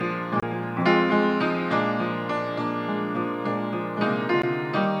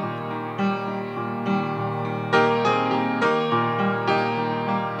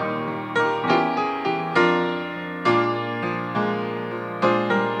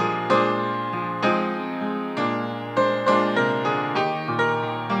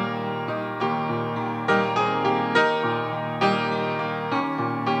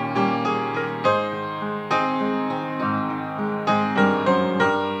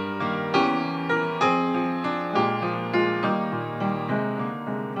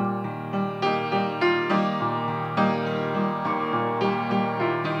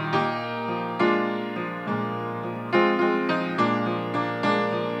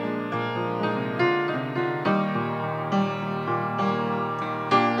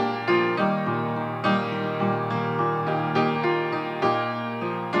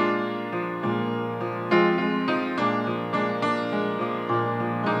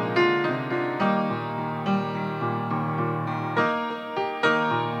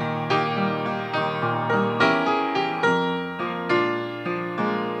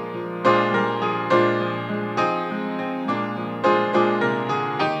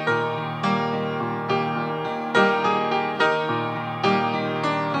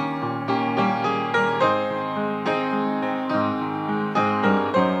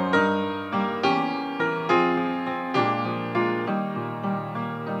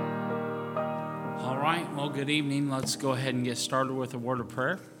right, well, good evening. Let's go ahead and get started with a word of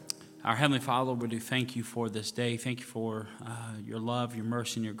prayer. Our Heavenly Father, we do thank you for this day. Thank you for your love, your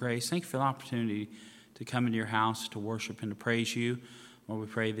mercy, and your grace. Thank you for the opportunity to come into your house to worship and to praise you. Lord, we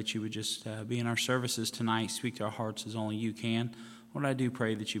pray that you would just be in our services tonight, speak to our hearts as only you can. Lord, I do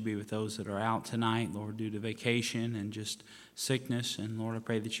pray that you be with those that are out tonight, Lord, due to vacation and just sickness. And Lord, I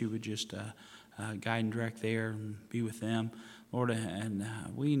pray that you would just guide and direct there and be with them. Lord, and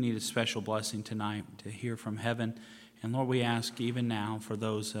we need a special blessing tonight to hear from heaven. And Lord, we ask even now for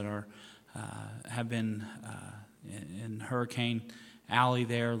those that are have been in Hurricane Alley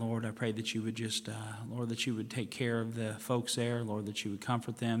there, Lord, I pray that you would just, Lord, that you would take care of the folks there. Lord, that you would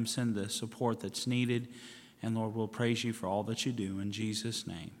comfort them, send the support that's needed. And Lord, we'll praise you for all that you do. In Jesus'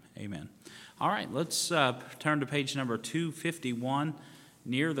 name, amen. All right, let's turn to page number 251,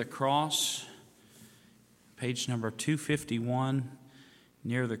 Near the Cross. Page number 251,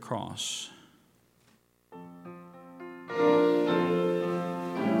 Near the Cross.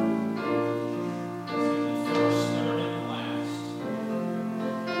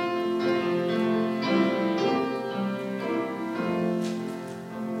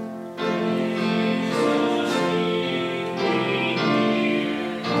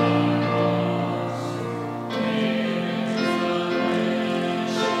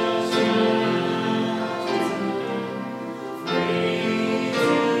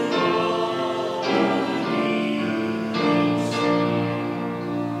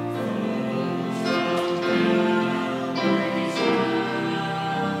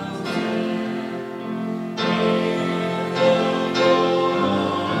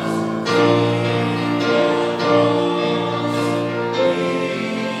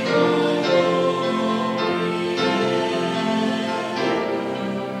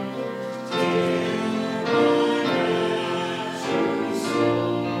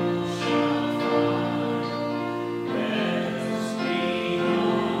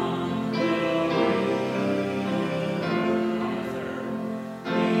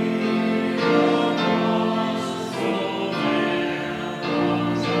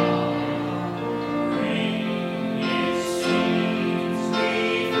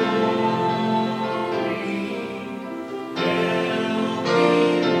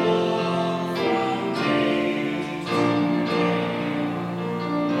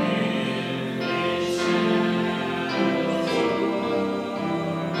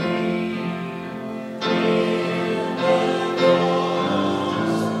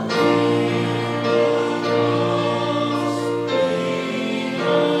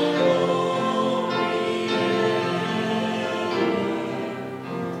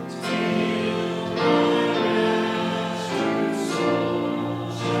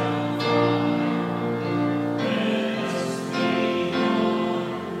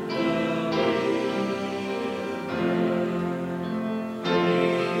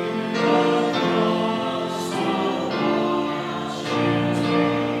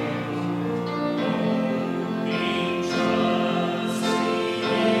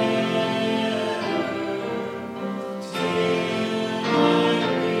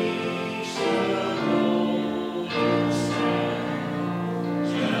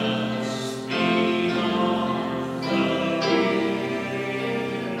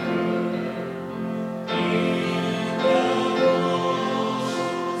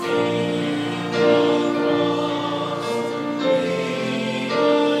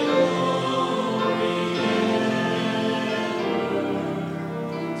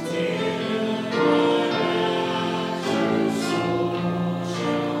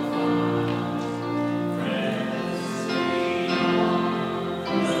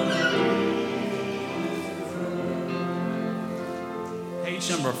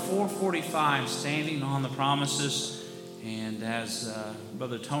 Number 445, Standing on the Promises. And as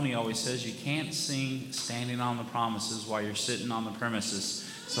Brother Tony always says, you can't sing Standing on the Promises while you're sitting on the premises.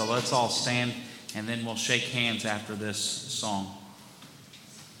 So let's all stand, and then we'll shake hands after this song.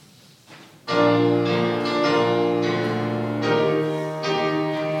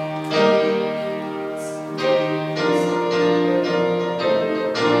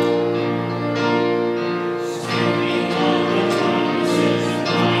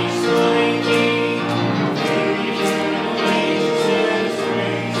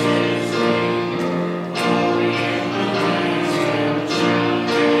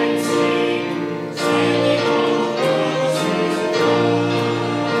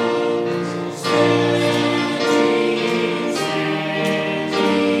 Say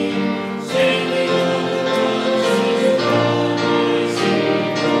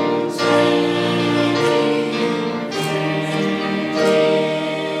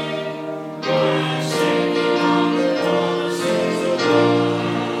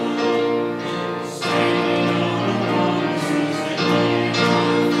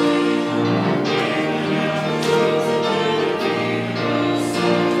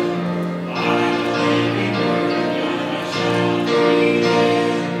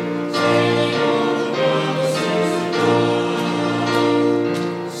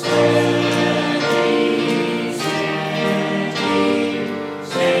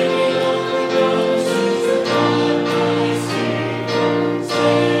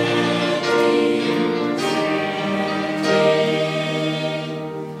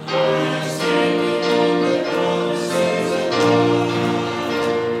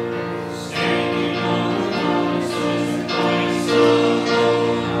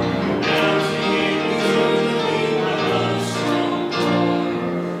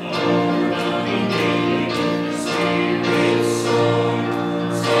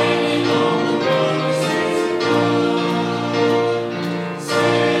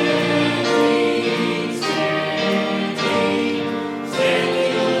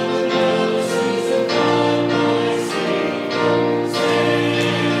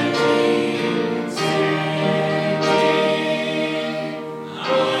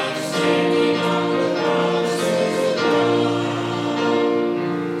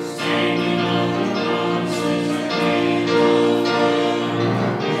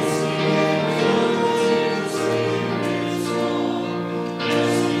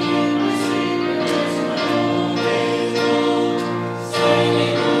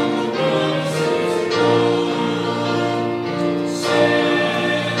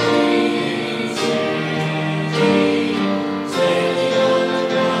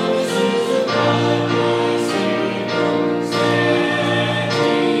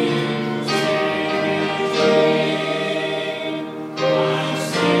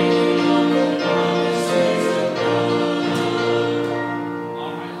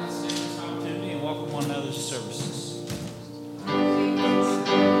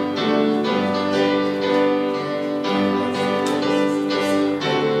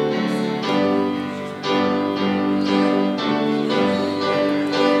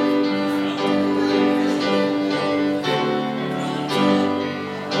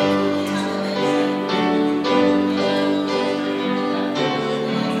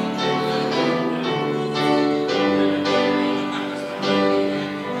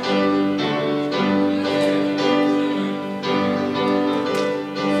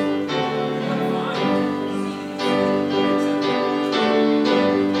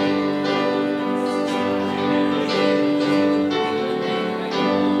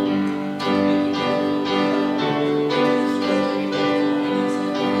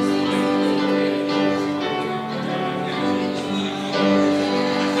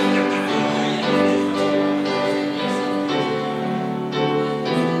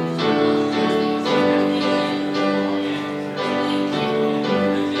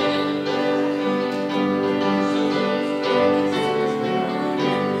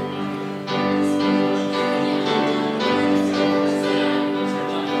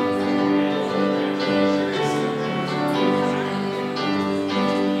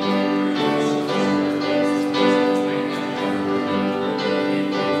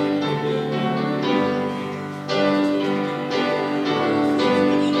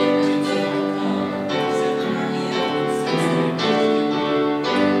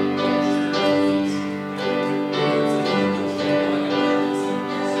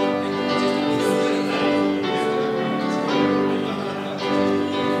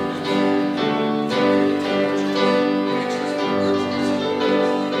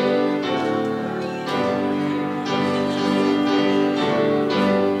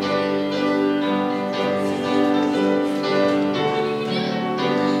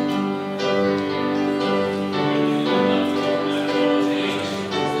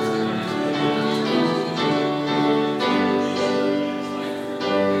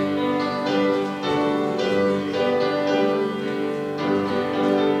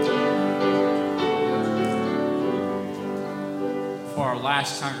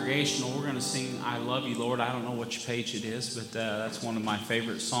last congregational, we're going to sing I Love You, Lord. I don't know which page it is, but that's one of my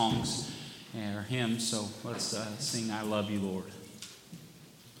favorite songs or hymns. So let's sing I Love You, Lord.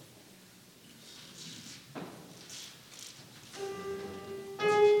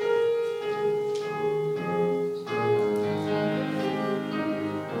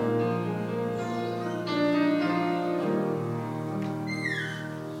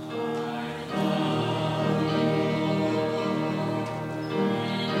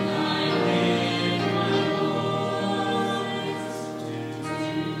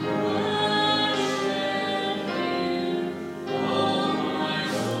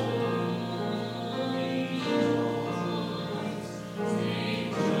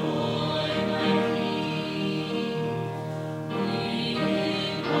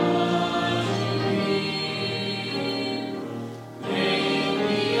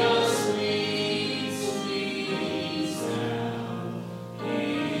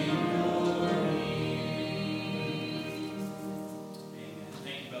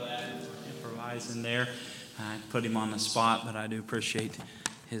 In there. I put him on the spot, but I do appreciate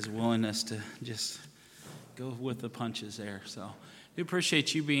his willingness to just go with the punches there. So I do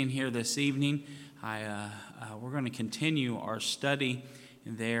appreciate you being here this evening. We're going to continue our study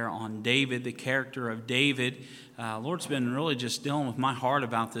there on David, the character of David. Lord's been really just dealing with my heart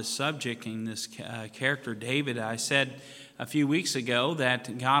about this subject and this character David. I said a few weeks ago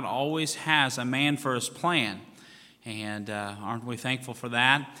that God always has a man for his plan. And aren't we thankful for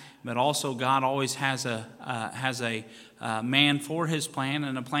that? But also God always has a man for his plan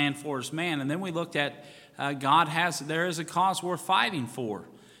and a plan for his man. And then we looked at there is a cause worth fighting for.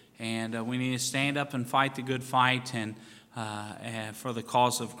 And we need to stand up and fight the good fight and for the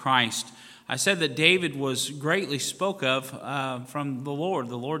cause of Christ. I said that David was greatly spoke of from the Lord.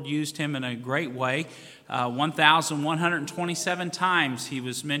 The Lord used him in a great way. 1,127 times he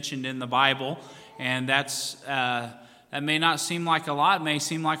was mentioned in the Bible. And that may not seem like a lot, may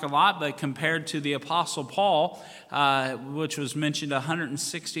seem like a lot, but compared to the Apostle Paul, which was mentioned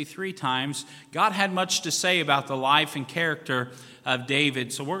 163 times, God had much to say about the life and character of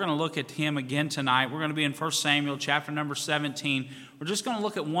David. So we're going to look at him again tonight. We're going to be in 1 Samuel chapter number 17. We're just going to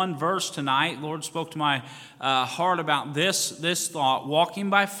look at one verse tonight. Lord spoke to my heart about this thought: walking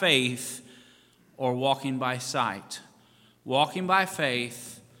by faith or walking by sight. Walking by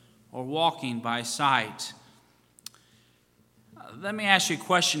faith or walking by sight. Let me ask you a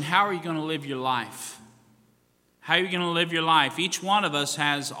question. How are you going to live your life? How are you going to live your life? Each one of us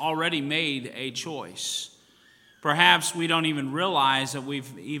has already made a choice. Perhaps we don't even realize that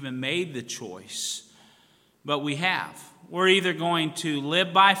we've even made the choice, but we have. We're either going to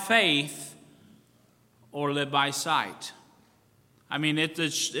live by faith or live by sight. I mean,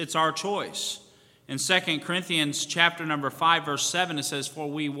 it's our choice. In 2 Corinthians chapter number 5, verse 7, it says, "For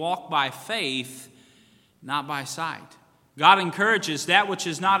we walk by faith, not by sight." God encourages that which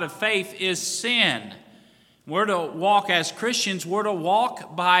is not of faith is sin. We're to walk as Christians, we're to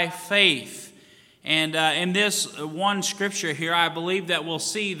walk by faith. And in this one scripture here, I believe that we'll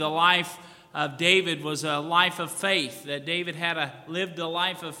see the life of David was a life of faith, that David lived a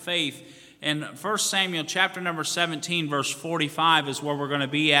life of faith. In 1 Samuel chapter number 17, verse 45 is where we're going to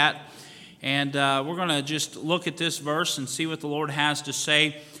be at. And we're going to just look at this verse and see what the Lord has to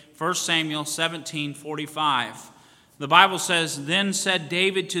say. 1 Samuel 17:45. The Bible says, "Then said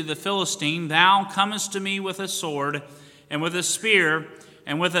David to the Philistine, Thou comest to me with a sword and with a spear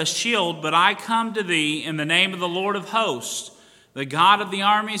and with a shield, but I come to thee in the name of the Lord of hosts, the God of the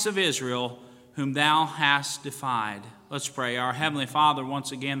armies of Israel, whom thou hast defied." Let's pray. Our Heavenly Father,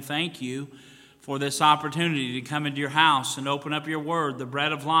 once again, thank you for this opportunity to come into your house and open up your word, the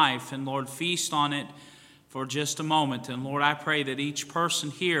bread of life, and Lord, feast on it for just a moment. And Lord, I pray that each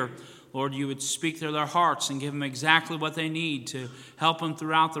person here, Lord, you would speak to their hearts and give them exactly what they need to help them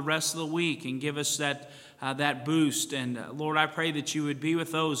throughout the rest of the week and give us that boost. And Lord, I pray that you would be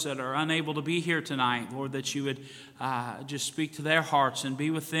with those that are unable to be here tonight. Lord, that you would just speak to their hearts and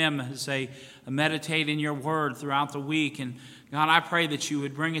be with them as they meditate in your word throughout the week. And God, I pray that you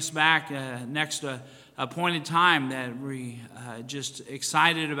would bring us back next appointed time, that we just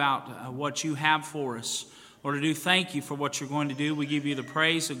excited about what you have for us. Lord, I do thank you for what you're going to do. We give you the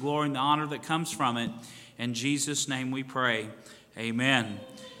praise, the glory, and the honor that comes from it. In Jesus' name we pray. Amen.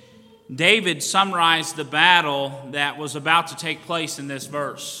 David summarized the battle that was about to take place in this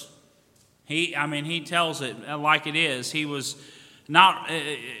verse. He tells it like it is.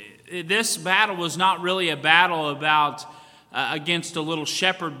 This battle was not really a battle about against a little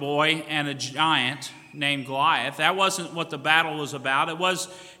shepherd boy and a giant. named Goliath. That wasn't what the battle was about.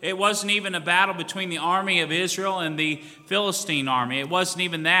 It wasn't even a battle between the army of Israel and the Philistine army. It wasn't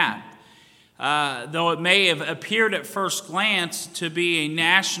even that. Though it may have appeared at first glance to be a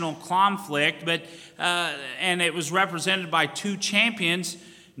national conflict, and it was represented by two champions,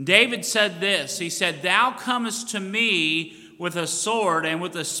 David said this. He said, "Thou comest to me with a sword and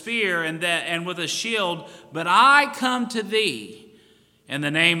with a spear and with a shield, but I come to thee in the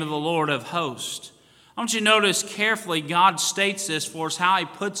name of the Lord of hosts." I want you to notice carefully, God states this for us, how he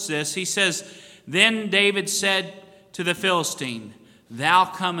puts this. He says, "Then David said to the Philistine, Thou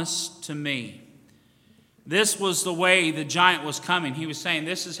comest to me." This was the way the giant was coming. He was saying,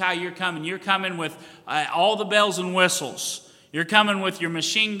 this is how you're coming. You're coming with all the bells and whistles. You're coming with your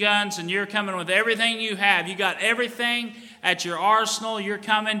machine guns, and you're coming with everything you have. You got everything at your arsenal. You're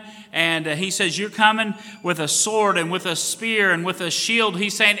coming, and he says you're coming with a sword and with a spear and with a shield.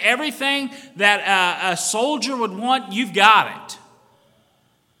 He's saying everything that a soldier would want, you've got it.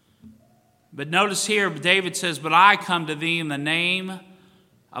 But notice here, David says, "But I come to thee in the name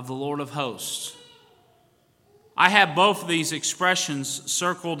of the Lord of hosts." I have both of these expressions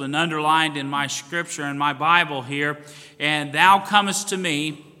circled and underlined in my scripture in my Bible here. And thou comest to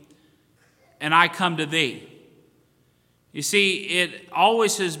me, and I come to thee. You see, it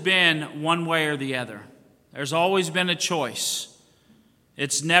always has been one way or the other. There's always been a choice.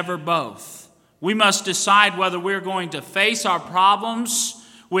 It's never both. We must decide whether we're going to face our problems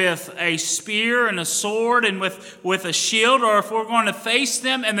with a spear and a sword and with a shield, or if we're going to face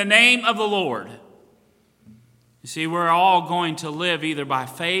them in the name of the Lord. You see, we're all going to live either by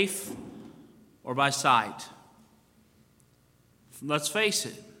faith or by sight. Let's face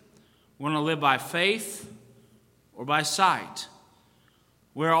it. We're going to live by faith or by sight.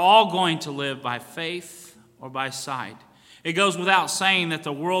 We're all going to live by faith or by sight. It goes without saying that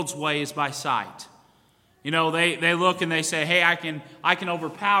the world's way is by sight. You know, they look and they say, hey, I can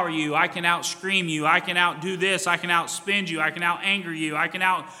overpower you. I can out-scream you. I can outdo this. I can outspend you. I can out-anger you. I can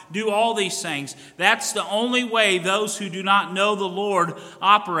outdo all these things. That's the only way those who do not know the Lord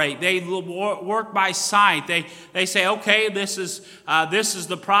operate. They work by sight. They say, okay, this is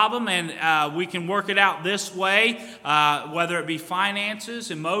the problem, and we can work it out this way, whether it be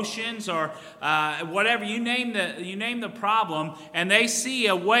finances, emotions, or whatever. You name the problem, and they see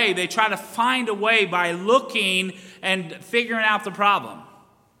a way. They try to find a way by looking and figuring out the problem.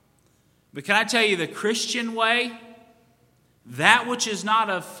 But can I tell you, the Christian way, that which is not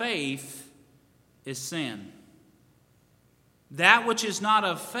of faith is sin. That which is not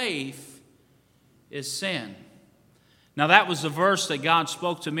of faith is sin. Now, that was the verse that God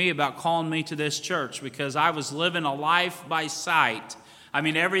spoke to me about calling me to this church, because I was living a life by sight. I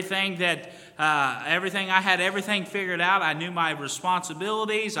mean, everything I had everything figured out. I knew my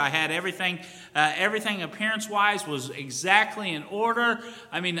responsibilities. I had everything appearance-wise was exactly in order.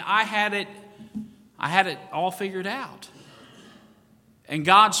 I mean, I had it all figured out. And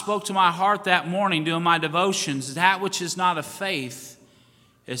God spoke to my heart that morning doing my devotions. That which is not of faith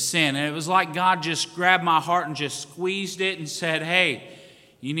is sin. And it was like God just grabbed my heart and just squeezed it and said, hey,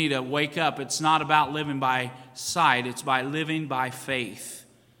 you need to wake up. It's not about living by sight. It's by living by faith.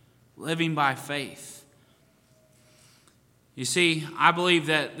 Living by faith. You see, I believe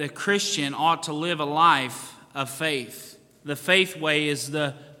that the Christian ought to live a life of faith. The faith way is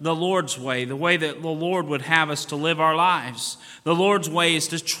the Lord's way, the way that the Lord would have us to live our lives. The Lord's way is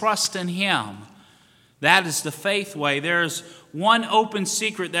to trust in Him. That is the faith way. There's one open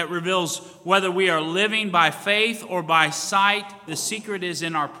secret that reveals whether we are living by faith or by sight. The secret is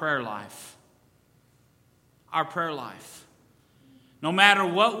in our prayer life. Our prayer life. No matter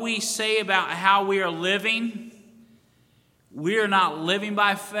what we say about how we are living, we are not living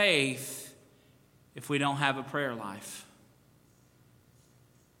by faith if we don't have a prayer life.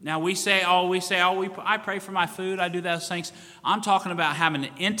 Now I pray for my food, I do those things. I'm talking about having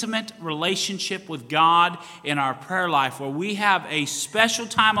an intimate relationship with God in our prayer life, where we have a special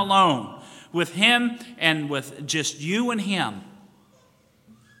time alone with Him and with just you and Him.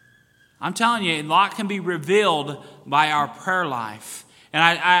 I'm telling you, a lot can be revealed by our prayer life. And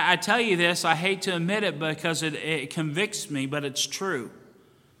I tell you this, I hate to admit it because it convicts me, but it's true.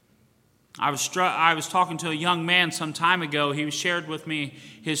 I was talking to a young man some time ago. He shared with me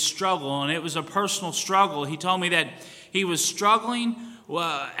his struggle, and it was a personal struggle. He told me that he was struggling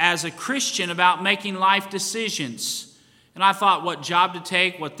as a Christian about making life decisions. And I thought what job to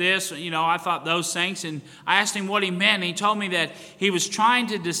take, what this, I thought those things. And I asked him what he meant. And he told me that he was trying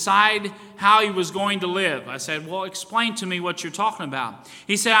to decide how he was going to live. I said, well, explain to me what you're talking about.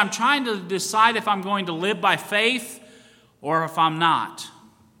 He said, I'm trying to decide if I'm going to live by faith or if I'm not.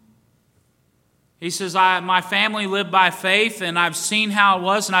 He says, my family lived by faith, and I've seen how it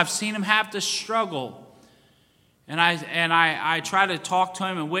was, and I've seen him have to struggle. And I try to talk to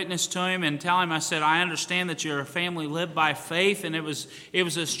him and witness to him and tell him, I said, I understand that your family lived by faith, and it was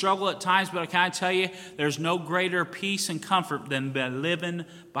a struggle at times, but can I tell you, there's no greater peace and comfort than living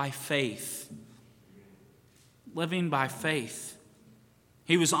by faith. Living by faith.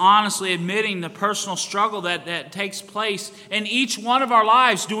 He was honestly admitting the personal struggle that takes place in each one of our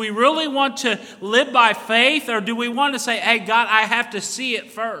lives. Do we really want to live by faith, or do we want to say, hey, God, I have to see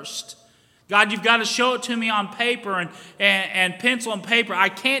it first? God, you've got to show it to me on paper and pencil and paper. I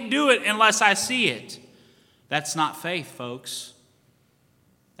can't do it unless I see it. That's not faith, folks.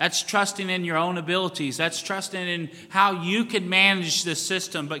 That's trusting in your own abilities. That's trusting in how you can manage the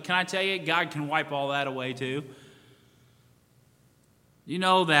system. But can I tell you, God can wipe all that away too. You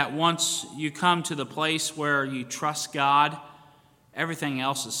know that once you come to the place where you trust God, everything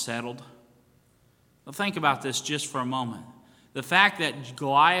else is settled. Well, think about this just for a moment. The fact that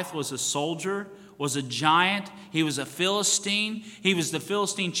Goliath was a soldier, was a giant, he was a Philistine, he was the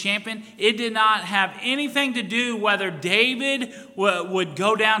Philistine champion, it did not have anything to do whether David would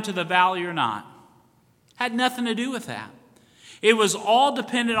go down to the valley or not. Had nothing to do with that. It was all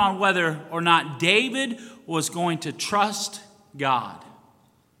dependent on whether or not David was going to trust God.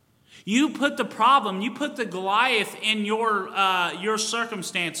 You put the problem, you put the Goliath in your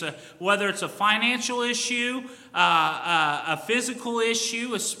circumstance, whether it's a financial issue, a physical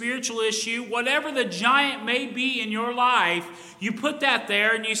issue, a spiritual issue, whatever the giant may be in your life, you put that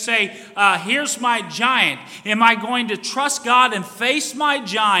there and you say, here's my giant. Am I going to trust God and face my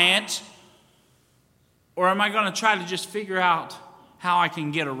giant, or am I going to try to just figure out how I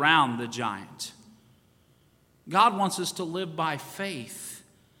can get around the giant? God wants us to live by faith.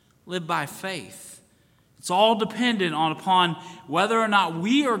 Live by faith. It's all dependent upon whether or not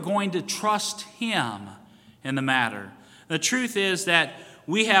we are going to trust Him in the matter. The truth is that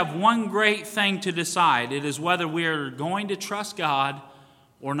we have one great thing to decide. It is whether we are going to trust God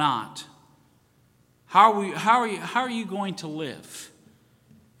or not. How are you going to live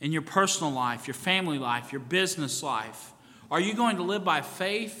in your personal life, your family life, your business life? Are you going to live by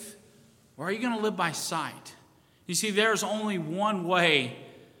faith, or are you going to live by sight? You see, there's only one way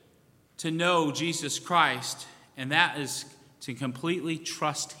to know Jesus Christ, and that is to completely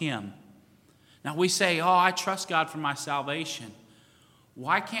trust Him. Now we say, oh, I trust God for my salvation.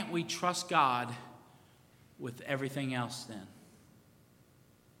 Why can't we trust God with everything else then?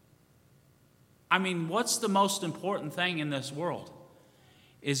 I mean, what's the most important thing in this world?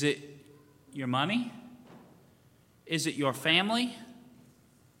 Is it your money? Is it your family?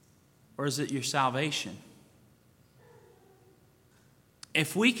 Or is it your salvation?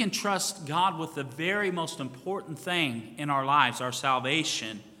 If we can trust God with the very most important thing in our lives, our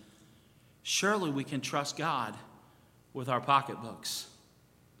salvation, surely we can trust God with our pocketbooks,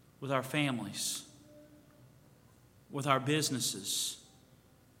 with our families, with our businesses,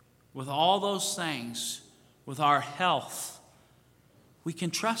 with all those things, with our health. We can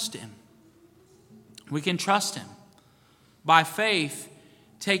trust Him. We can trust Him. By faith,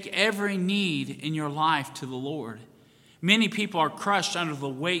 take every need in your life to the Lord. Many people are crushed under the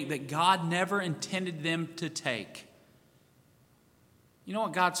weight that God never intended them to take. You know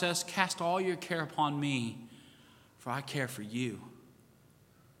what God says? Cast all your care upon me, for I care for you.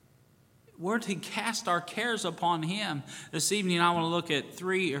 We're to cast our cares upon Him. This evening I want to look at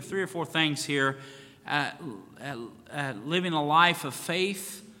three or four things here. At living a life of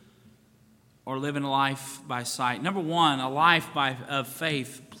faith or living a life by sight. Number one, a life of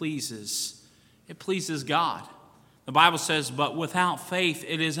faith pleases. It pleases God. The Bible says, but without faith,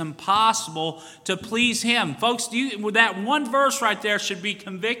 it is impossible to please Him. Folks, that one verse right there should be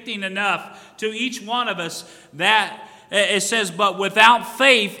convicting enough to each one of us that it says, but without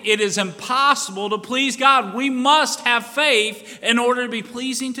faith, it is impossible to please God. We must have faith in order to be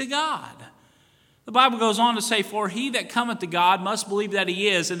pleasing to God. The Bible goes on to say, for he that cometh to God must believe that He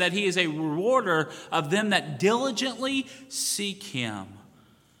is, and that He is a rewarder of them that diligently seek Him.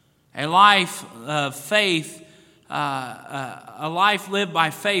 A life of faith, a life lived by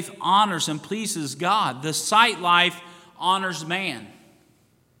faith honors and pleases God. The sight life honors man.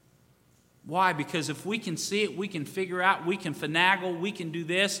 Why? Because if we can see it, we can figure out, we can finagle, we can do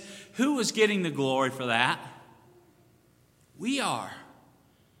this. Who is getting the glory for that? We are.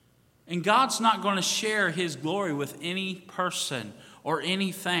 And God's not going to share His glory with any person or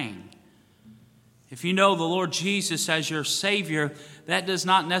anything. If you know the Lord Jesus as your Savior, that does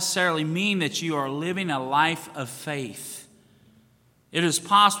not necessarily mean that you are living a life of faith. It is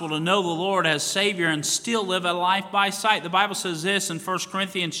possible to know the Lord as Savior and still live a life by sight. The Bible says this in 1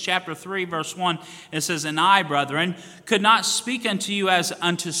 Corinthians chapter 3, verse 1. It says, "And I, brethren, could not speak unto you as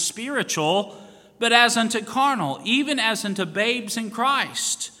unto spiritual, but as unto carnal, even as unto babes in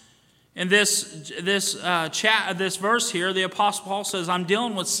Christ." In this verse here, the Apostle Paul says, I'm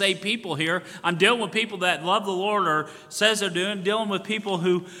dealing with saved people here. I'm dealing with people that love the Lord or says they're dealing with people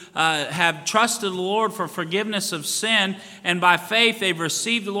who have trusted the Lord for forgiveness of sin, and by faith they've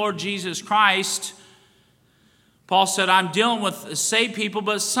received the Lord Jesus Christ. Paul said, I'm dealing with saved people,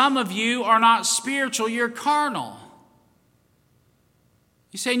 but some of you are not spiritual, you're carnal.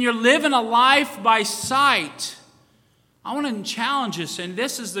 He's saying you're living a life by sight. I want to challenge us, and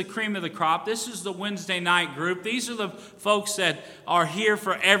this is the cream of the crop. This is the Wednesday night group. These are the folks that are here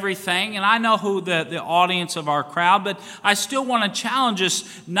for everything, and I know who the audience of our crowd, but I still want to challenge us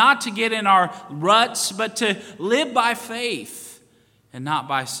not to get in our ruts, but to live by faith and not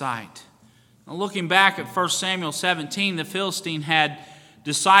by sight. Now, looking back at 1 Samuel 17, the Philistine had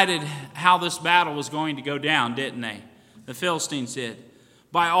decided how this battle was going to go down, didn't they? The Philistines did.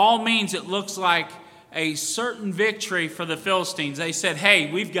 By all means, it looks like a certain victory for the Philistines. They said, hey,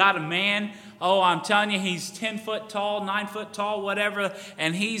 we've got a man. Oh, I'm telling you, he's 10 foot tall, 9 foot tall, whatever,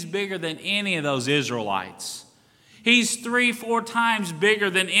 and he's bigger than any of those Israelites. He's 3-4 times bigger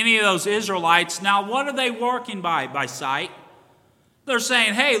than any of those Israelites. Now, what are they working by sight? They're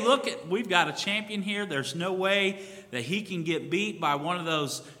saying, hey, look, we've got a champion here. There's no way that he can get beat by one of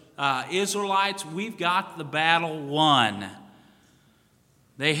those Israelites. We've got the battle won.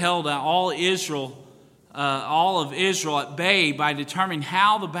 They held all of Israel at bay by determining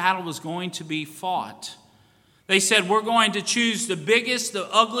how the battle was going to be fought. They said, we're going to choose the biggest, the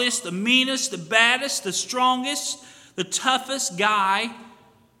ugliest, the meanest, the baddest, the strongest, the toughest guy,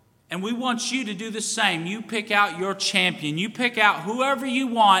 and we want you to do the same. You pick out your champion. You pick out whoever you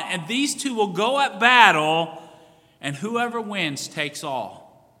want, and these two will go at battle, and whoever wins takes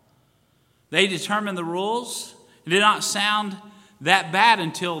all. They determined the rules. It did not sound that bad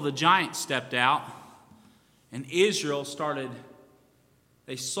until the giant stepped out. And Israel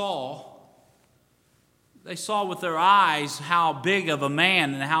they saw with their eyes how big of a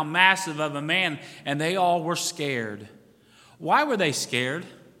man and how massive of a man, and they all were scared. Why were they scared?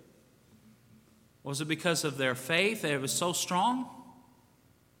 Was it because of their faith? It was so strong?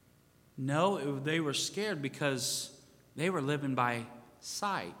 No, they were scared because they were living by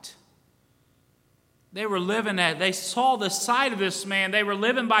sight. They saw the sight of this man. They were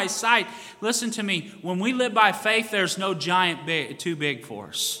living by sight. Listen to me. When we live by faith, there's no giant too big for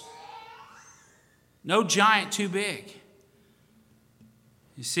us. No giant too big.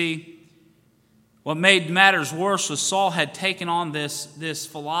 You see, what made matters worse was Saul had taken on this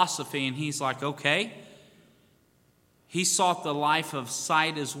philosophy, and he's like, okay. He sought the life of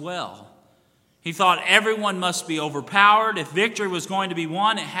sight as well. He thought everyone must be overpowered. If victory was going to be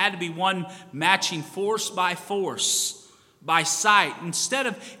won, it had to be won matching force, by sight.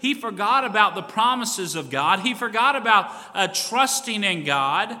 He forgot about the promises of God. He forgot about trusting in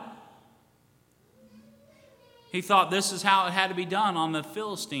God. He thought this is how it had to be done on the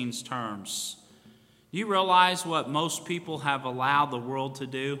Philistines' terms. You realize what most people have allowed the world to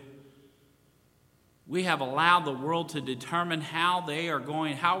do? We have allowed the world to determine how we are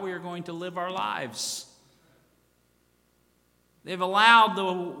going to live our lives. We've allowed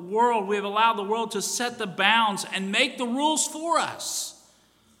the world to set the bounds and make the rules for us.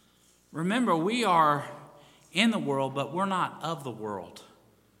 Remember, we are in the world, but we're not of the world.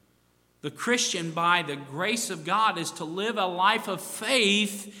 The Christian, by the grace of God, is to live a life of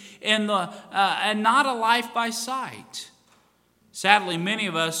faith and not a life by sight. Sadly, many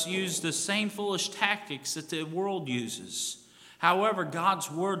of us use the same foolish tactics that the world uses. However, God's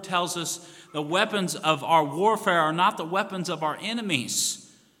word tells us the weapons of our warfare are not the weapons of our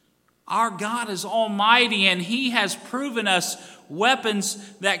enemies. Our God is almighty, and He has proven us weapons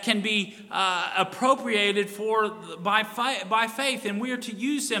that can be appropriated by faith, and we are to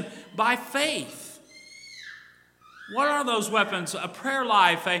use them by faith. What are those weapons? A prayer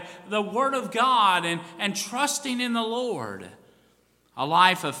life, the Word of God, and trusting in the Lord. A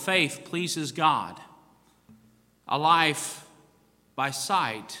life of faith pleases God. A life by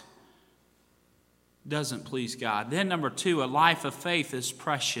sight doesn't please God. Then number 2, a life of faith is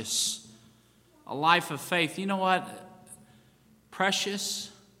precious. A life of faith, you know what? Precious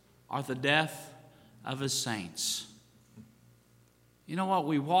are the death of His saints. You know what?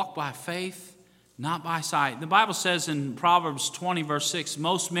 We walk by faith, not by sight. The Bible says in Proverbs 20, verse 6,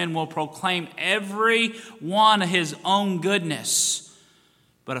 most men will proclaim every one his own goodness.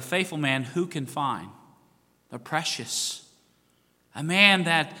 But a faithful man, who can find? They're precious. A man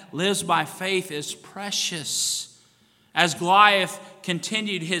that lives by faith is precious. As Goliath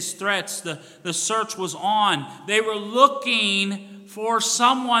continued his threats, the search was on. They were looking for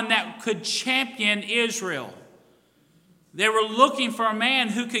someone that could champion Israel. They were looking for a man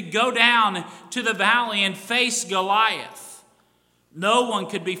who could go down to the valley and face Goliath. No one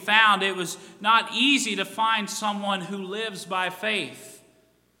could be found. It was not easy to find someone who lives by faith.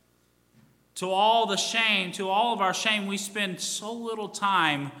 To all of our shame, we spend so little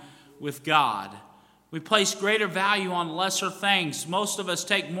time with God. We place greater value on lesser things. Most of us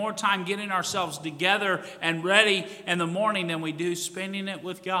take more time getting ourselves together and ready in the morning than we do spending it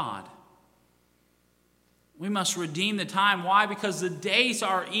with God. We must redeem the time. Why? Because the days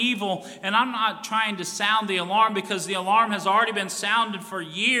are evil. And I'm not trying to sound the alarm because the alarm has already been sounded for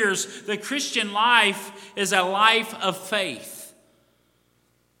years. The Christian life is a life of faith.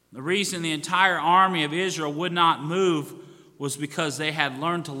 The reason the entire army of Israel would not move was because they had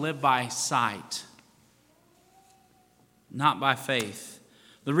learned to live by sight, not by faith.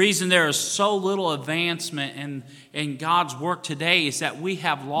 The reason there is so little advancement in God's work today is that we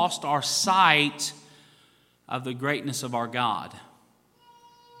have lost our sight of the greatness of our God.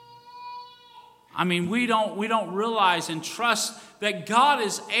 I mean, we don't realize and trust that God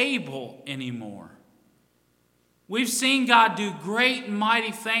is able anymore. We've seen God do great and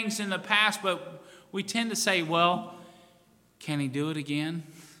mighty things in the past, but we tend to say, well, can he do it again?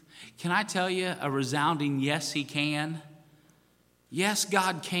 Can I tell you a resounding yes, he can? Yes,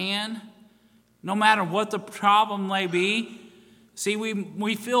 God can. No matter what the problem may be. See,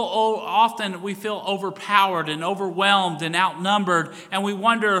 we feel overpowered and overwhelmed and outnumbered, and we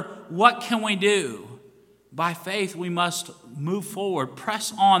wonder, what can we do? By faith, we must move forward,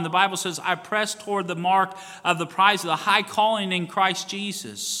 press on. The Bible says, I press toward the mark of the prize of the high calling in Christ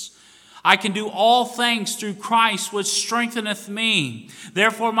Jesus. I can do all things through Christ, which strengtheneth me.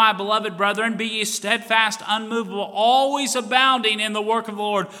 Therefore, my beloved brethren, be ye steadfast, unmovable, always abounding in the work of the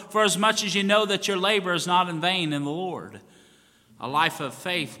Lord, for as much as you know that your labor is not in vain in the Lord. A life of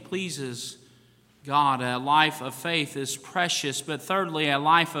faith pleases God. A life of faith is precious. But thirdly, a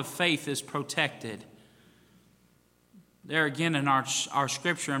life of faith is protected. There again in our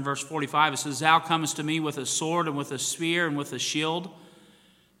scripture in verse 45, it says, Thou comest to me with a sword and with a spear and with a shield.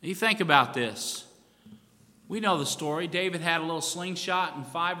 You think about this. We know the story. David had a little slingshot and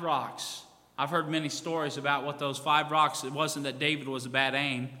 5 rocks. I've heard many stories about what those 5 rocks, it wasn't that David was a bad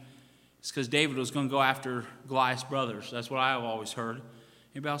aim. It's because David was going to go after Goliath's brothers. That's what I've always heard.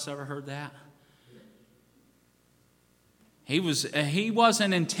 Anybody else ever heard that? He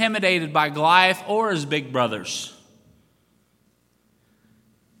wasn't intimidated by Goliath or his big brothers.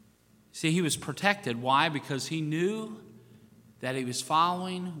 See, he was protected. Why? Because he knew that he was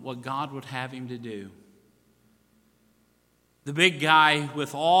following what God would have him to do. The big guy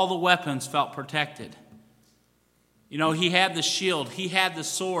with all the weapons felt protected. You know, he had the shield, he had the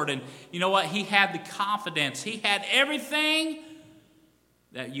sword, and you know what? He had the confidence. He had everything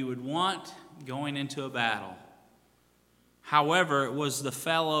that you would want going into a battle. However, it was the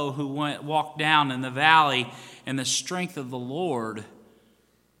fellow who walked down in the valley in the strength of the Lord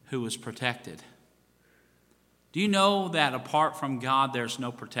who was protected. Do you know that apart from God, there's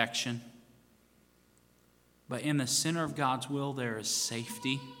no protection? But in the center of God's will, there is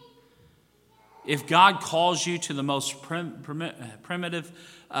safety. If God calls you to the most primitive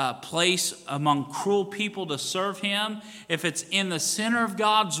place among cruel people to serve him, if it's in the center of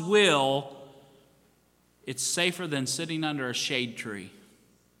God's will, it's safer than sitting under a shade tree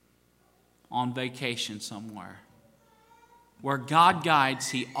on vacation somewhere. Where God guides,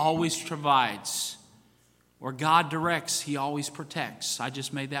 he always provides. Where God directs, he always protects. I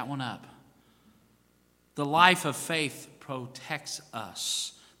just made that one up. The life of faith protects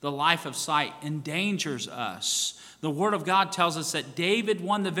us. The life of sight endangers us. The Word of God tells us that David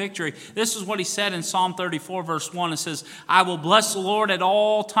won the victory. This is what he said in Psalm 34, verse 1. It says, I will bless the Lord at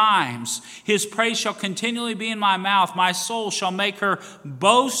all times. His praise shall continually be in my mouth. My soul shall make her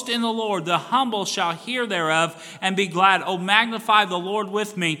boast in the Lord. The humble shall hear thereof and be glad. Oh, magnify the Lord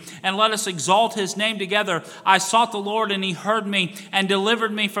with me, and let us exalt his name together. I sought the Lord, and he heard me and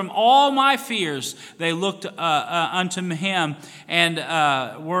delivered me from all my fears. They looked unto him and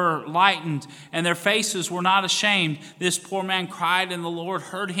were lightened, and their faces were not ashamed. This poor man cried, and the Lord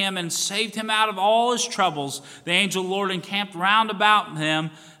heard him and saved him out of all his troubles. The angel of the Lord encamped round about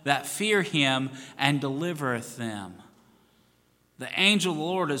them that fear him and delivereth them. The angel of the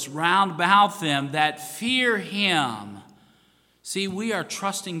Lord is round about them that fear him. See, we are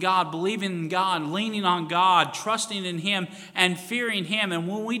trusting God, believing in God, leaning on God, trusting in Him, and fearing Him. And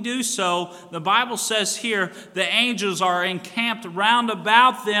when we do so, the Bible says here, the angels are encamped round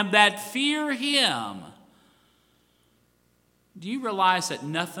about them that fear Him. Do you realize that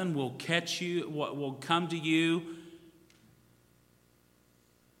nothing will catch you, what will come to you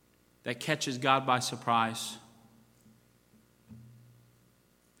that catches God by surprise?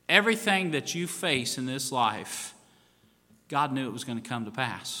 Everything that you face in this life, God knew it was going to come to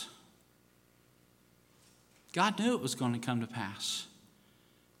pass. God knew it was going to come to pass.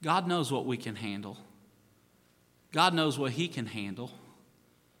 God knows what we can handle. God knows what He can handle.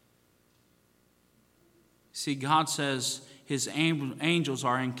 See, God says His angels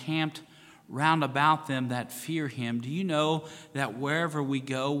are encamped round about them that fear Him. Do you know that wherever we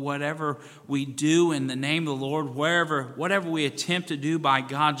go, whatever we do in the name of the Lord, whatever we attempt to do by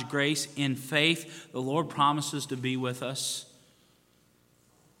God's grace in faith, the Lord promises to be with us?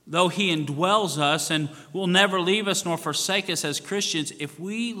 Though He indwells us and will never leave us nor forsake us as Christians, if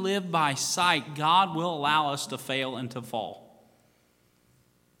we live by sight, God will allow us to fail and to fall.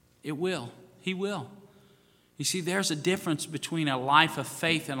 It will. He will. You see, there's a difference between a life of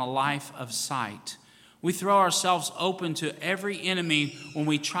faith and a life of sight. We throw ourselves open to every enemy when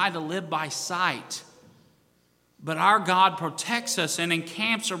we try to live by sight. But our God protects us and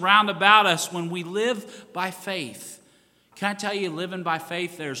encamps around about us when we live by faith. Can I tell you, living by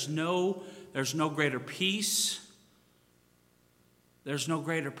faith, there's no greater peace, there's no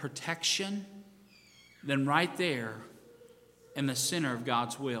greater protection than right there in the center of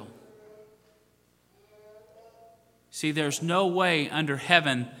God's will. See, there's no way under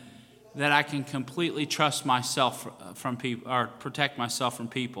heaven that I can completely trust myself from people or protect myself from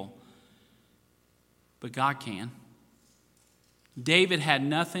people. But God can. David had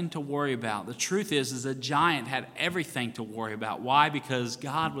nothing to worry about. The truth is a giant had everything to worry about. Why? Because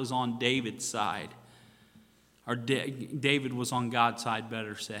God was on David's side. Or David was on God's side,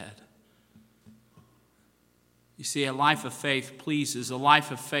 better said. You see, a life of faith pleases. A life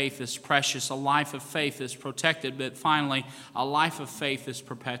of faith is precious. A life of faith is protected. But finally, a life of faith is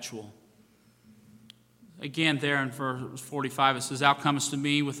perpetual. Again, there in verse 45, it says, Thou comest to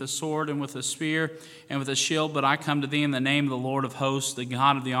me with a sword and with a spear and with a shield, but I come to thee in the name of the Lord of hosts, the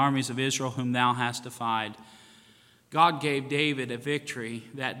God of the armies of Israel, whom thou hast defied. God gave David a victory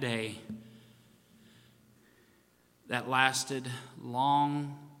that day that lasted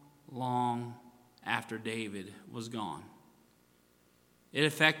long after David was gone. It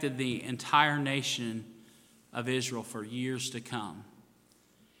affected the entire nation of Israel for years to come.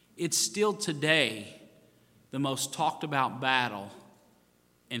 It's still today the most talked about battle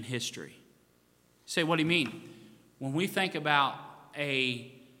in history. You say, what do you mean? When we think about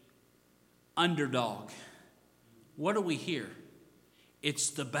a underdog, what do we hear? It's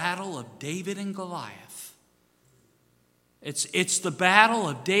the battle of David and Goliath. It's the battle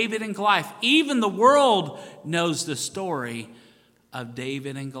of David and Goliath. Even the world knows the story of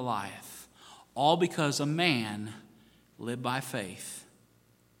David and Goliath. All because a man lived by faith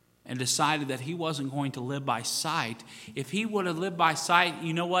and decided that he wasn't going to live by sight. If he would have lived by sight,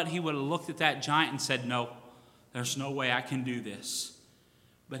 you know what? He would have looked at that giant and said, no, there's no way I can do this.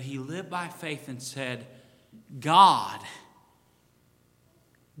 But he lived by faith and said, God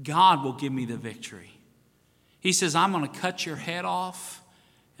will give me the victory. He says, I'm going to cut your head off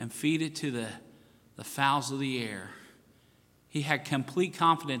and feed it to the fowls of the air. He had complete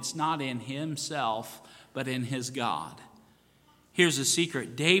confidence not in himself, but in his God. Here's the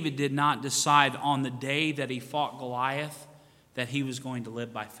secret. David did not decide on the day that he fought Goliath that he was going to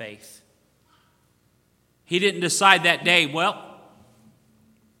live by faith. He didn't decide that day, well,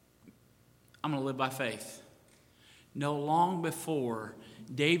 I'm going to live by faith. No, long before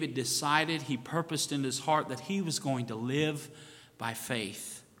David decided, he purposed in his heart that he was going to live by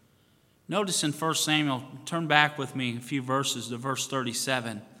faith. Notice in 1 Samuel, turn back with me a few verses to verse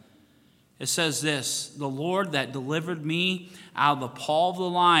 37. It says this, the Lord that delivered me out of the paw of the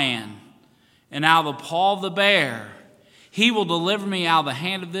lion and out of the paw of the bear, he will deliver me out of the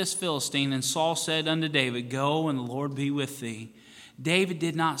hand of this Philistine. And Saul said unto David, Go, and the Lord be with thee. David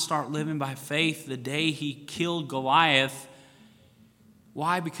did not start living by faith the day he killed Goliath.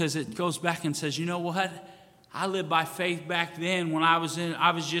 Why? Because it goes back and says, you know what? I lived by faith back then when I was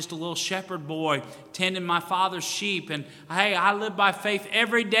just a little shepherd boy tending my father's sheep. And hey, I lived by faith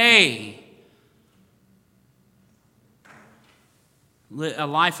every day. A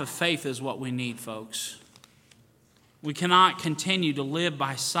life of faith is what we need, folks. We cannot continue to live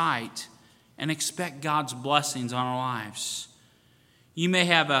by sight and expect God's blessings on our lives. You may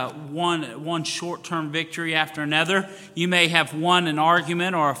have one short-term victory after another. You may have won an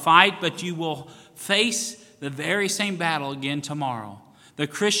argument or a fight, but you will face the very same battle again tomorrow. The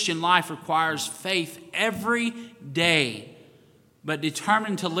Christian life requires faith every day, but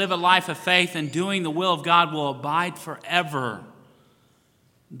determined to live a life of faith and doing the will of God will abide forever.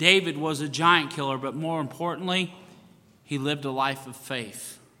 David was a giant killer, but more importantly, he lived a life of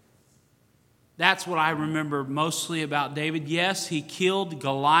faith. That's what I remember mostly about David. Yes, he killed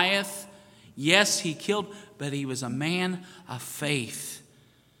Goliath. Yes, but he was a man of faith.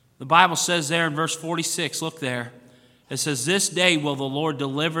 The Bible says there in verse 46, look there. It says, "This day will the Lord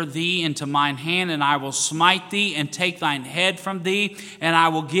deliver thee into mine hand, and I will smite thee and take thine head from thee, and I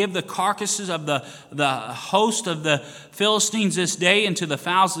will give the carcasses of the host of the Philistines this day into the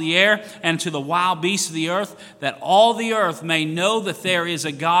fowls of the air and to the wild beasts of the earth, that all the earth may know that there is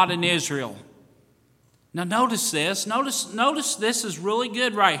a God in Israel." Now notice this. Notice this is really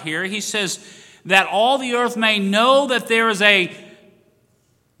good right here. He says that all the earth may know that there is a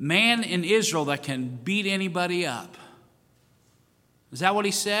man in Israel that can beat anybody up. Is that what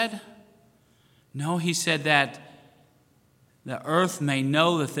he said? No, he said that the earth may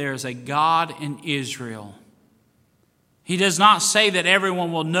know that there is a God in Israel. He does not say that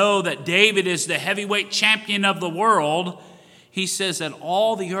everyone will know that David is the heavyweight champion of the world. He says that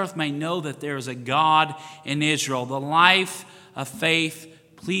all the earth may know that there is a God in Israel. The life of faith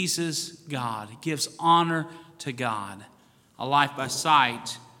pleases God. It gives honor to God. A life by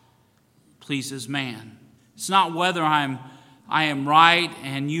sight pleases man. It's not whether I am right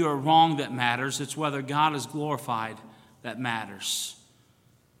and you are wrong that matters. It's whether God is glorified that matters.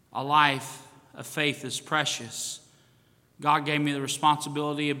 A life of faith is precious. God gave me the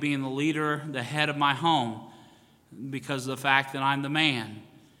responsibility of being the leader, the head of my home, because of the fact that I'm the man.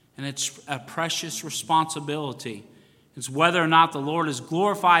 And it's a precious responsibility. It's whether or not the Lord is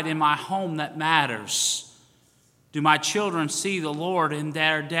glorified in my home that matters. Do my children see the Lord in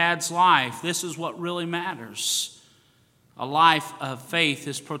their dad's life? This is what really matters. A life of faith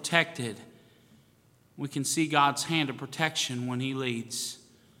is protected. We can see God's hand of protection when He leads.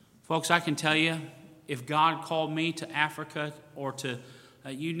 Folks, I can tell you, if God called me to Africa or to,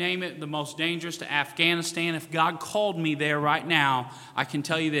 you name it, the most dangerous, to Afghanistan, if God called me there right now, I can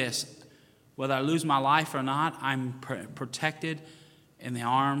tell you this, whether I lose my life or not, I'm protected in the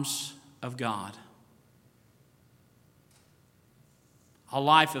arms of God. A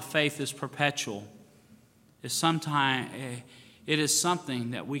life of faith is perpetual. It is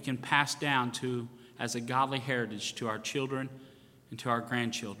something that we can pass down to as a godly heritage to our children and to our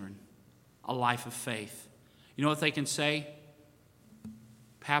grandchildren. A life of faith. You know what they can say?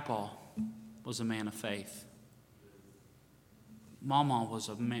 Papa was a man of faith. Mama was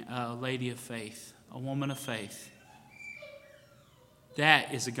a lady of faith, a woman of faith.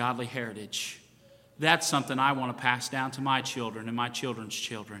 That is a godly heritage. That's something I want to pass down to my children and my children's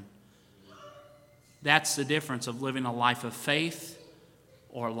children. That's the difference of living a life of faith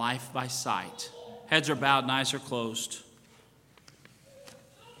or a life by sight. Heads are bowed and eyes are closed.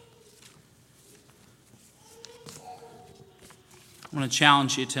 I want to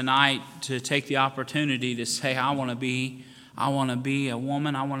challenge you tonight to take the opportunity to say, I want to be a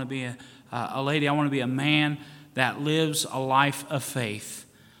woman, I want to be a lady, I want to be a man that lives a life of faith,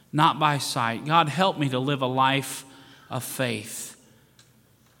 not by sight. God, help me to live a life of faith,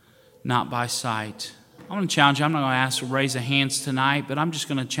 not by sight. I want to challenge you. I'm not going to ask to raise the hands tonight, but I'm just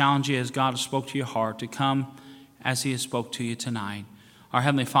going to challenge you as God has spoke to your heart to come as He has spoke to you tonight. Our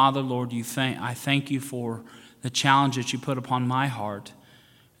Heavenly Father, Lord, I thank you for the challenge that you put upon my heart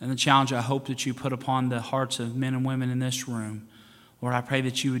and the challenge I hope that you put upon the hearts of men and women in this room. Lord, I pray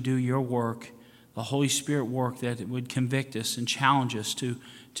that you would do your work, the Holy Spirit work, that it would convict us and challenge us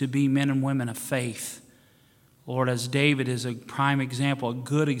to be men and women of faith. Lord, as David is a prime example, a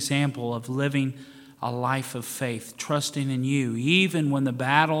good example of living a life of faith, trusting in you, even when the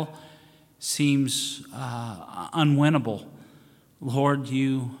battle seems unwinnable. Lord,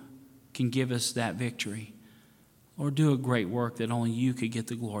 you can give us that victory. Lord, do a great work that only you could get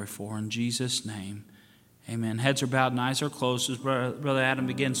the glory for. In Jesus' name, amen. Heads are bowed and eyes are closed. As Brother Adam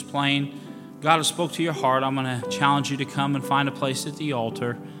begins playing, God has spoke to your heart. I'm going to challenge you to come and find a place at the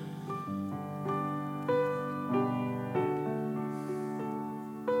altar.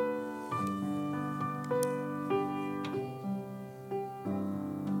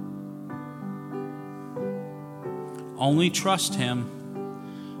 Only trust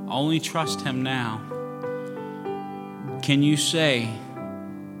Him. Only trust Him now. Can you say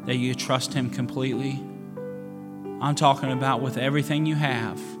that you trust Him completely? I'm talking about with everything you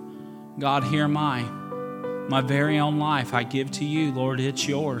have. God, here am I. My very own life I give to you, Lord. It's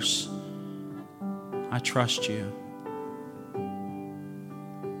yours. I trust you.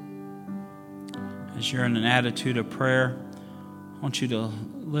 As you're in an attitude of prayer, I want you to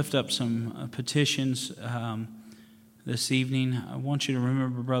lift up some petitions this evening. I want you to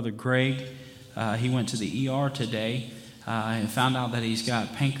remember Brother Greg. He went to the ER today and found out that he's got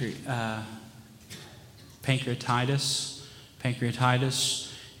pancreatitis.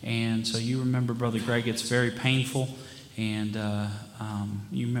 And so you remember Brother Greg. It's very painful. And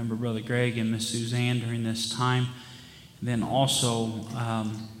you remember Brother Greg and Miss Suzanne during this time. And then also,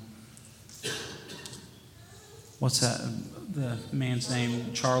 what's that? The man's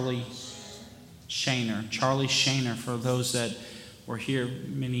name? Charlie Shaner. Charlie Shaner, for those that were here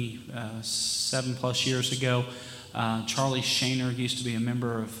many 7+ years ago. Charlie Shaner used to be a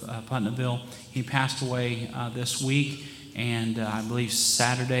member of Putnamville. He passed away this week, and I believe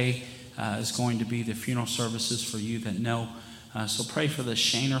Saturday is going to be the funeral services for you that know. So pray for the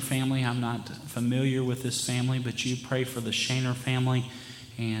Shaner family. I'm not familiar with this family, but you pray for the Shaner family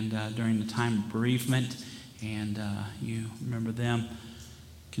and during the time of bereavement, and you remember them.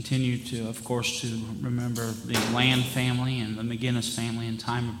 Continue to, of course, to remember the Land family and the McGinnis family in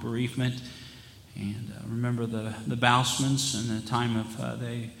time of bereavement. And remember the Bousmans and the time of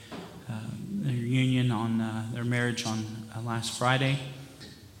their union on their marriage on last Friday.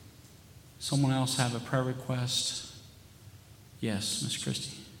 Someone else have a prayer request? Yes, Miss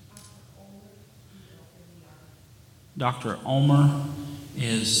Christie. Dr. Omer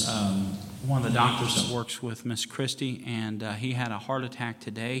is one of the doctors that works with Miss Christie, and he had a heart attack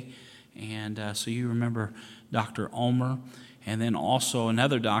today. And so you remember Dr. Omer. And then also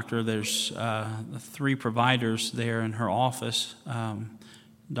another doctor, there's 3 providers there in her office.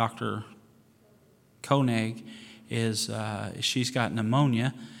 Dr. Koenig she's got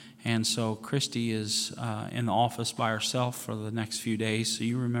pneumonia, and so Christy is in the office by herself for the next few days. So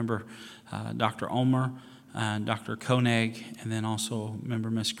you remember Dr. Omer and Dr. Koenig, and then also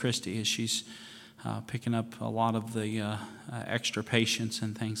remember Miss Christy as she's picking up a lot of the extra patients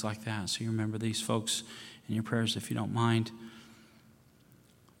and things like that. So you remember these folks in your prayers if you don't mind.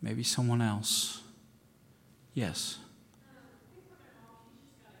 Maybe someone else. Yes.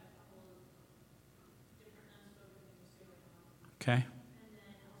 Okay.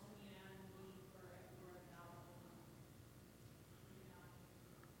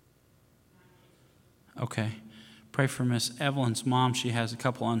 Okay. Pray for Miss Evelyn's mom. She has a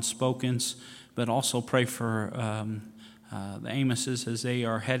couple unspokens, but also pray for the Amoses as they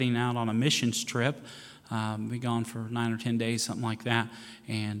are heading out on a missions trip. Be gone for 9 or 10 days, something like that,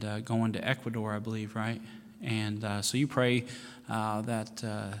 and going to Ecuador, I believe, right? And so you pray that,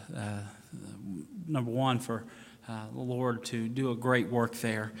 number one, for the Lord to do a great work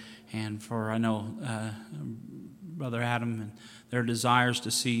there, and for, I know, Brother Adam and their desires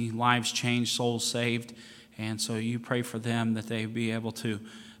to see lives changed, souls saved, and so you pray for them that they be able to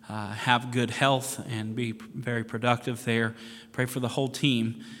have good health and be very productive there. Pray for the whole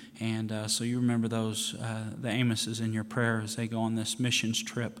team. And so you remember those, the Amoses in your prayer as they go on this missions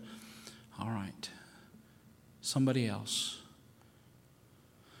trip. All right. Somebody else.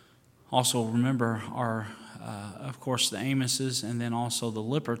 Also remember our, of course, the Amoses and then also the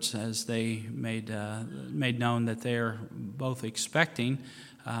Lipperts as they made known that they're both expecting.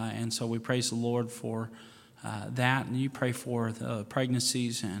 And so we praise the Lord for that. And you pray for the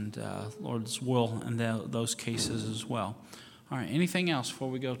pregnancies and Lord's will in those cases as well. All right, anything else before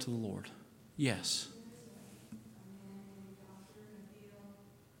we go to the Lord? Yes.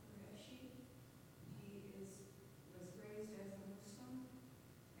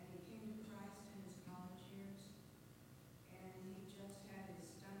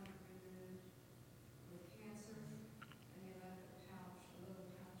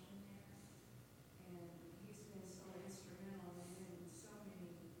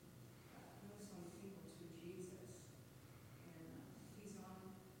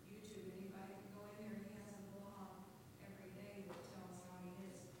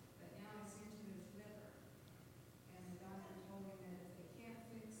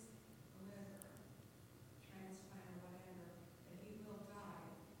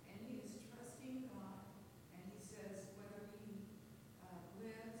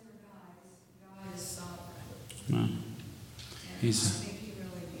 I think he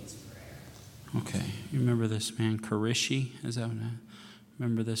really needs prayer. Okay. You remember this man, Karishi? Is that what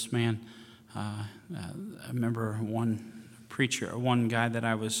remember this man? I remember one preacher, one guy that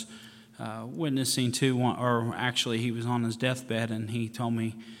I was witnessing to, or actually he was on his deathbed, and he told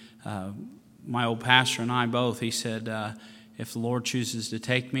me, my old pastor and I both, he said, if the Lord chooses to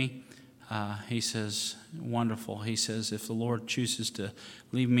take me, he says, wonderful. He says, if the Lord chooses to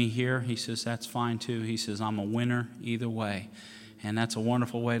leave me here, he says, that's fine too. He says, I'm a winner either way. And that's a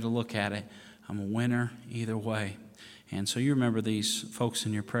wonderful way to look at it. I'm a winner either way. And so you remember these folks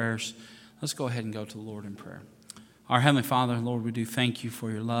in your prayers. Let's go ahead and go to the Lord in prayer. Our Heavenly Father, Lord, we do thank you for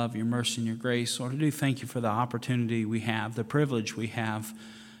your love, your mercy, and your grace. Lord, we do thank you for the opportunity we have, the privilege we have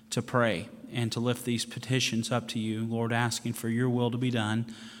to pray and to lift these petitions up to you, Lord, asking for your will to be done,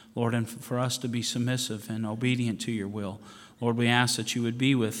 Lord, and for us to be submissive and obedient to your will. Lord, we ask that you would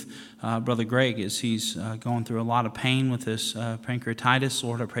be with Brother Greg as he's going through a lot of pain with this pancreatitis.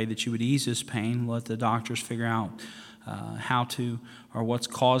 Lord, I pray that you would ease his pain. Let the doctors figure out how to, or what's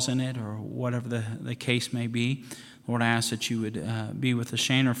causing it, or whatever the case may be. Lord, I ask that you would be with the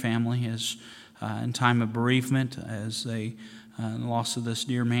Shaner family as in time of bereavement, as they loss of this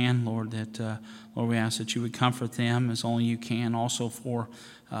dear man. Lord, Lord, we ask that you would comfort them as only you can. Also for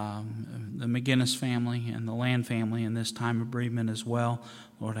the McGinnis family and the Land family in this time of bereavement as well.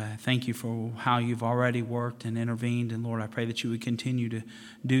 Lord, I thank you for how you've already worked and intervened. And Lord, I pray that you would continue to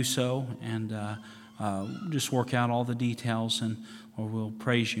do so and just work out all the details. And Lord, we'll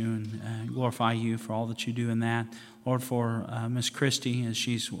praise you and glorify you for all that you do in that. Lord, for Miss Christie, as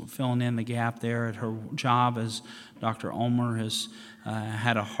she's filling in the gap there at her job, as Dr. Ulmer has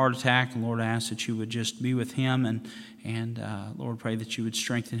had a heart attack. Lord, I ask that you would just be with him, and Lord, pray that you would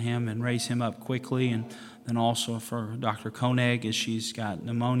strengthen him and raise him up quickly. And then also for Dr. Koenig, as she's got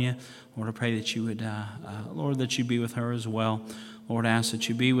pneumonia. Lord, I pray that you would, Lord, that you be with her as well. Lord, I ask that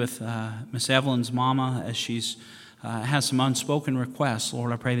you be with Miss Evelyn's mama as she's has some unspoken requests.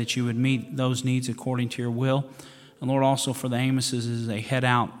 Lord, I pray that you would meet those needs according to your will. And Lord, also for the Amoses as they head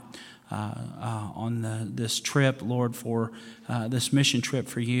out on this trip, Lord, for this mission trip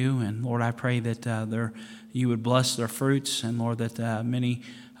for you. And Lord, I pray that you would bless their fruits, and Lord, that many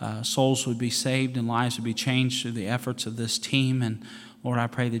souls would be saved and lives would be changed through the efforts of this team. And Lord, I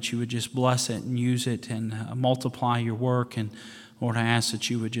pray that you would just bless it and use it and multiply your work. And Lord, I ask that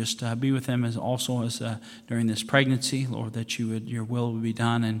you would just be with them as during this pregnancy, Lord, that your will would be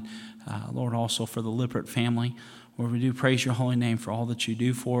done. And Lord, also for the Lippert family. Lord, we do praise your holy name for all that you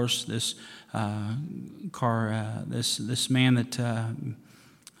do for us. This this man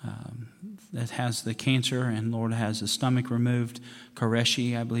that has the cancer and, Lord, has his stomach removed,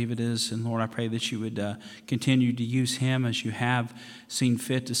 Qureshi, I believe it is. And, Lord, I pray that you would continue to use him as you have seen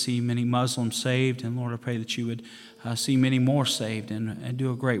fit to see many Muslims saved. And, Lord, I pray that you would see many more saved and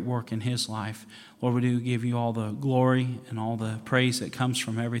do a great work in his life. Lord, we do give you all the glory and all the praise that comes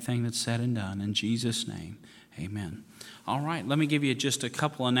from everything that's said and done. In Jesus' name, amen. All right, let me give you just a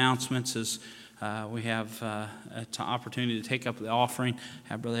couple announcements as we have an opportunity to take up the offering.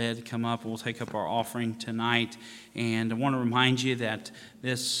 Have Brother Ed come up, and we'll take up our offering tonight. And I want to remind you that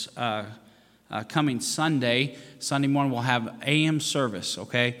this coming Sunday morning, we'll have AM service,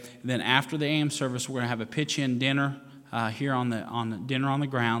 okay? And then after the AM service, we're going to have a pitch-in dinner here on the dinner on the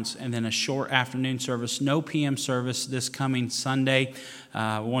grounds, and then a short afternoon service. No PM service this coming Sunday. We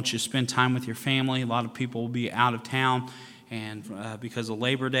want you to spend time with your family. A lot of people will be out of town and because of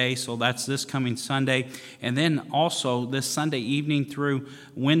Labor Day, so that's this coming Sunday. And then also this Sunday evening through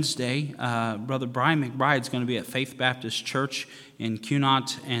Wednesday, Brother Brian McBride is going to be at Faith Baptist Church in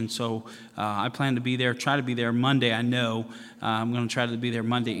Cunot, and so I plan to be there, try to be there Monday, I know. I'm going to try to be there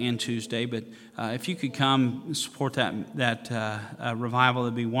Monday and Tuesday, but if you could come support that revival,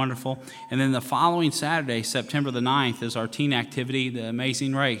 that'd be wonderful. And then the following Saturday, September the 9th, is our teen activity, The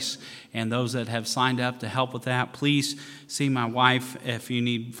Amazing Race. And those that have signed up to help with that, please see my wife if you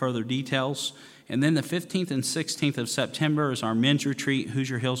need further details. And then the 15th and 16th of September is our men's retreat,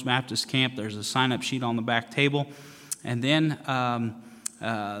 Hoosier Hills Baptist Camp. There's a sign-up sheet on the back table. And then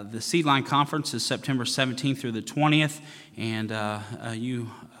the Seedline Conference is September 17th through the 20th, and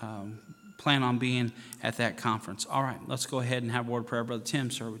you plan on being at that conference. All right, let's go ahead and have a word of prayer. Brother Tim,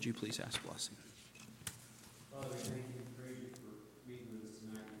 sir, would you please ask a blessing? Father, we thank you and praise you for meeting with us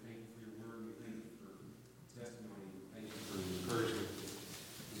tonight. We thank you for your word. We thank you for testimony. We thank you for encouragement.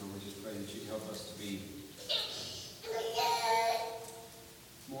 We just pray that you help us to be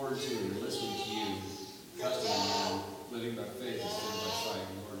more in tune, listening to you, trusting you, living by faith instead of by sight.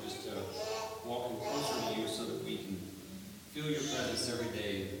 Lord, just walking closer to you so that we can feel your presence every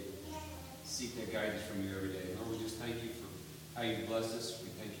day, seek that guidance from you every day. Lord, we just thank you for how you bless us. We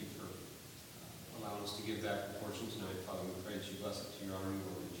thank you for allowing us to give back the portion tonight. Father, we pray that you bless it to your honor and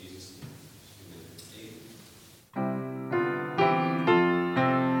glory. In Jesus' name, amen.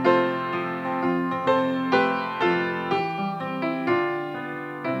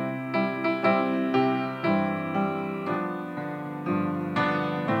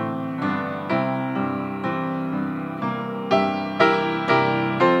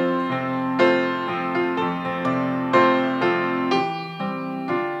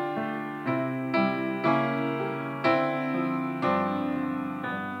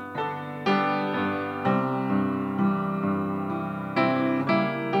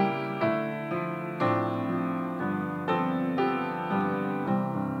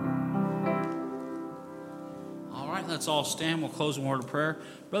 let's all stand. We'll close in a word of prayer.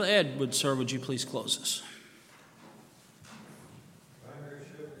 Brother Ed, sir, would you please close us?